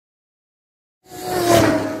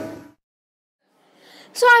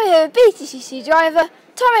So I'm here with BTCC driver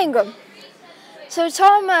Tom Ingram. So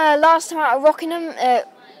Tom, last time out at Rockingham,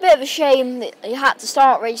 bit of a shame that you had to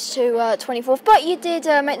start race to 24th, but you did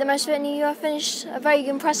make the most of it and you finished a very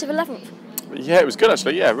impressive 11th. Yeah, it was good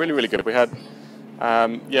actually. Yeah, really, really good. We had,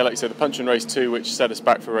 yeah, like you said, the punch in race 2, which set us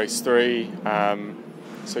back for race 3.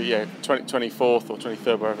 So yeah, 24th or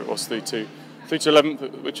 23rd, wherever it was, through to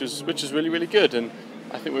 11th, which is really, really good. And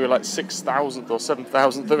I think we were like 6,000th or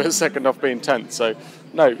 7,000th of a second off being 10th. So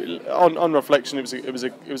no, on reflection, it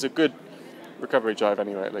was a good recovery drive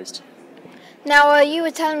anyway, at least. Now you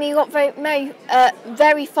were telling me you got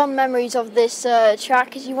very fond memories of this track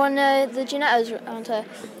because you won the Ginettas around here.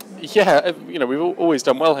 Yeah, you know, we've always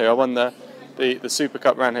done well here. I won the Super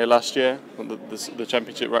Cup ran here last year, the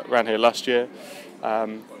Championship ran here last year.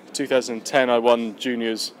 2010 I won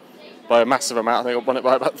juniors by a massive amount. I think I won it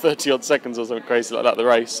by about 30 odd seconds or something crazy like that, the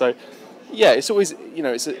race. So yeah, it's always, you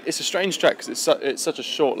know, it's a strange track because it's such a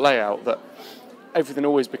short layout that everything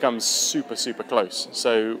always becomes super close.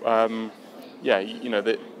 So yeah, you know,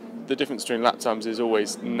 the difference between lap times is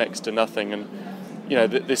always next to nothing. And you know,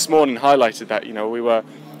 this morning highlighted that. You know, we were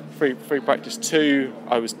free practice 2,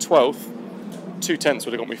 I was 12th, 2 tenths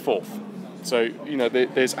would have got me 4th. So you know,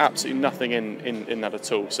 there's absolutely nothing in that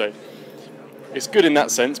at all. So it's good in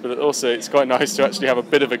that sense, but also it's quite nice to actually have a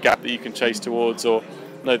bit of a gap that you can chase towards, or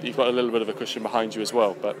know that you've got a little bit of a cushion behind you as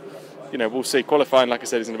well. But you know, we'll see. Qualifying, like I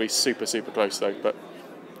said, is going to be super close though. But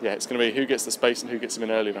yeah, it's going to be who gets the space and who gets them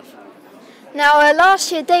in early enough. Now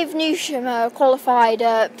last year Dave Newsham qualified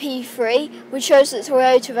P3, which shows that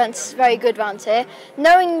Toyota events is very good around here.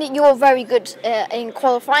 Knowing that you're very good in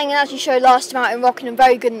qualifying, and as you showed last time out in Rockingham,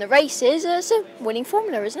 very good in the races, it's a winning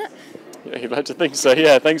formula, isn't it? Yeah, you'd like to think so.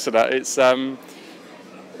 Yeah, thanks for that. It's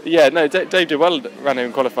yeah, no, Dave did well around here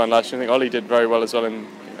in qualifying last year. I think Ollie did very well as well in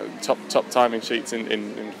top timing sheets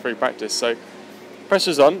in free practice. So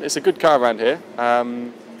pressure's on. It's a good car around here.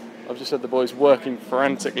 I've just had the boys working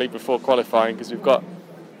frantically before qualifying because we've got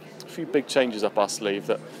a few big changes up our sleeve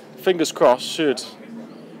that, fingers crossed, should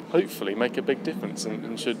hopefully make a big difference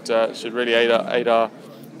and should really aid our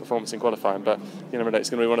performance in qualifying. But you never know, it's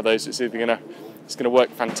going to be one of those. It's either going to work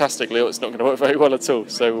fantastically or it's not going to work very well at all.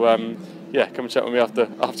 So yeah, come and chat with me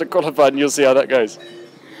after qualifying and you'll see how that goes.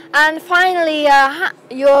 And finally,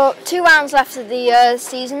 your 2 rounds left of the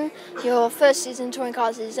season. Your first season touring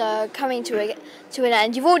cars is coming to an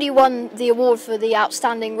end. You've already won the award for the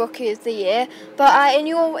Outstanding Rookie of the Year. But in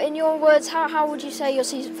your words, how would you say your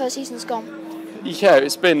first season's gone? Yeah,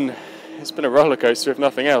 it's been a roller coaster if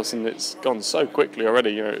nothing else, and it's gone so quickly already.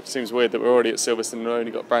 You know, it seems weird that we're already at Silverstone and we've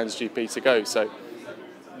only got Brands GP to go. So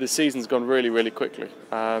the season's gone really quickly.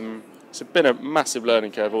 It's been a massive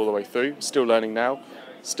learning curve all the way through. Still learning now.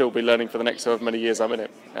 Still be learning for the next however many years I'm in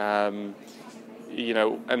it. You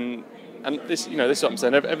know, and this, you know, this is what I'm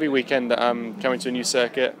saying. Every weekend that I'm coming to a new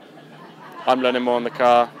circuit, I'm learning more on the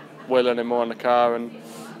car. We're learning more on the car, and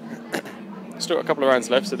still got a couple of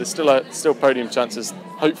rounds left. So there's still podium chances,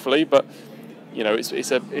 hopefully. But you know, it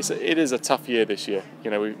is a tough year this year.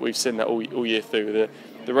 You know, we've seen that all year through.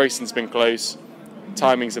 The racing's been close,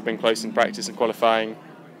 timings have been close in practice and qualifying.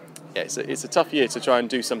 Yeah, it's a tough year to try and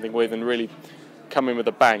do something with and really come in with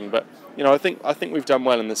a bang. But you know, I think we've done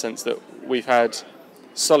well in the sense that we've had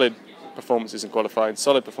solid performances in qualifying,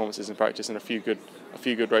 solid performances in practice, and a few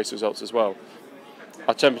good race results as well.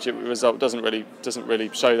 Our championship result doesn't really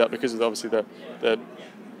show that because of obviously the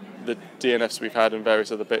DNFs we've had and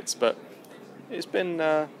various other bits. But it's been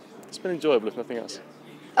enjoyable if nothing else.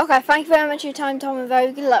 Okay, thank you very much for your time, Tom, and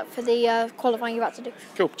very good luck for the qualifying you're about to do.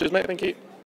 Cool, cheers mate, thank you.